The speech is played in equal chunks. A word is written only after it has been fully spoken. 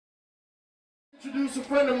Introduce a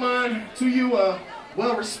friend of mine to you, a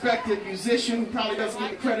well-respected musician who probably doesn't get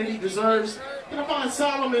the credit he deserves. Can I find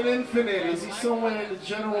Solomon Infinite? Is he somewhere in the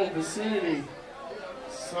general vicinity?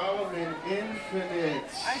 Solomon Infinite.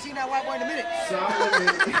 I ain't seen that white boy in a minute. Solomon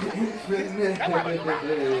Infinite.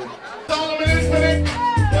 Solomon Infinite.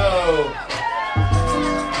 Yo.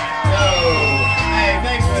 Hey,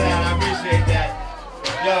 thanks for that. I appreciate that.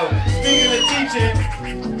 Yo, speaking of teaching,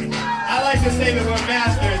 I like to say that we're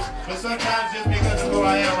masters, but sometimes just because of who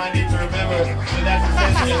I am, I need to remember that that's a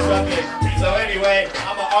sensitive subject. So anyway,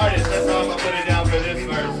 I'm an artist. That's how I'm gonna put it down for this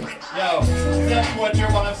verse. Yo, step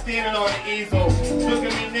portrait while I'm standing on the easel. Look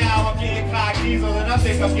at me now, I'm getting cock-diesel, and I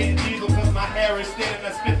think I'm getting diesel because my hair is thin and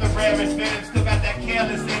I spit the rarest venom. Still got that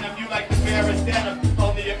careless in them. You like the barest denim.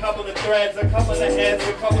 Only a couple of threads, a couple of heads,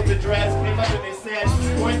 a couple of dreads. Came up and they said,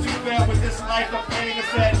 weren't you fair with this life of pain? I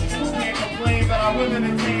said, can't complain, but I will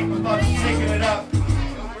entertain without taking it up.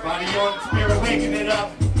 Body on spirit, waking it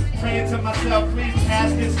up. Praying to myself, please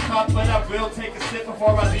pass this cup, but I will take a sip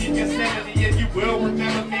before I leave your sanity, and you will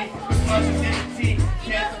remember me because it's empty.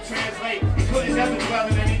 Can't translate. You couldn't ever dwell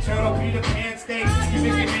in an eternal Peter Pan state. You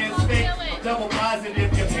make your hands fake. I'm double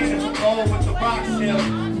positive. You're painted for gold with the rock still.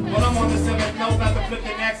 But I'm on the 7th note, about to flip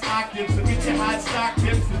the next octave. So get your hot stock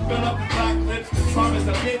tips and fill up the black lips. As far as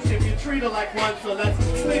a bitch, if you treat her like one, so let's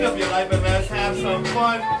clean up your life and let's have some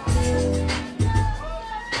fun.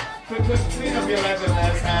 Clean up your life and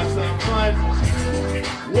let's have some fun.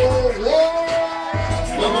 Whoa, whoa!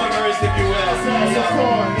 One more verse, if you will. In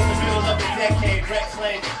the middle of the decade, Rex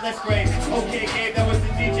Slade, let's grade. Okay, Gabe, that was the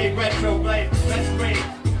DJ Retro Blade. Let's grade.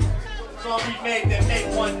 Song remade, then make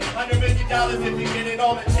one. $100 million if you get it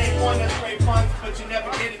all and take one. That's great fun, but you never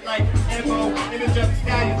get it like Embo. Image of the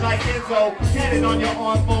stallions like Enzo. Get it on your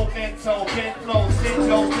arm, full bento, bent flow, sit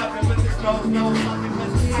no, nothing with the snows, no something.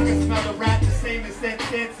 I can smell the rat the same as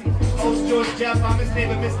Sentency. Old George Jeff, I'm his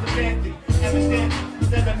neighbor, Mr. Bentley. Evident,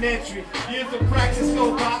 elementary. Years of practice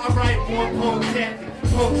go by, I write more potently.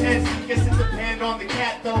 Potency, guess it depends on the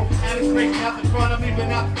cat though. And it's breaking out the front, I'm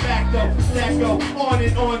leaving out the back though. That go on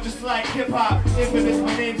and on just like hip hop. Infamous,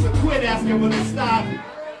 my name's so quit asking will it stop.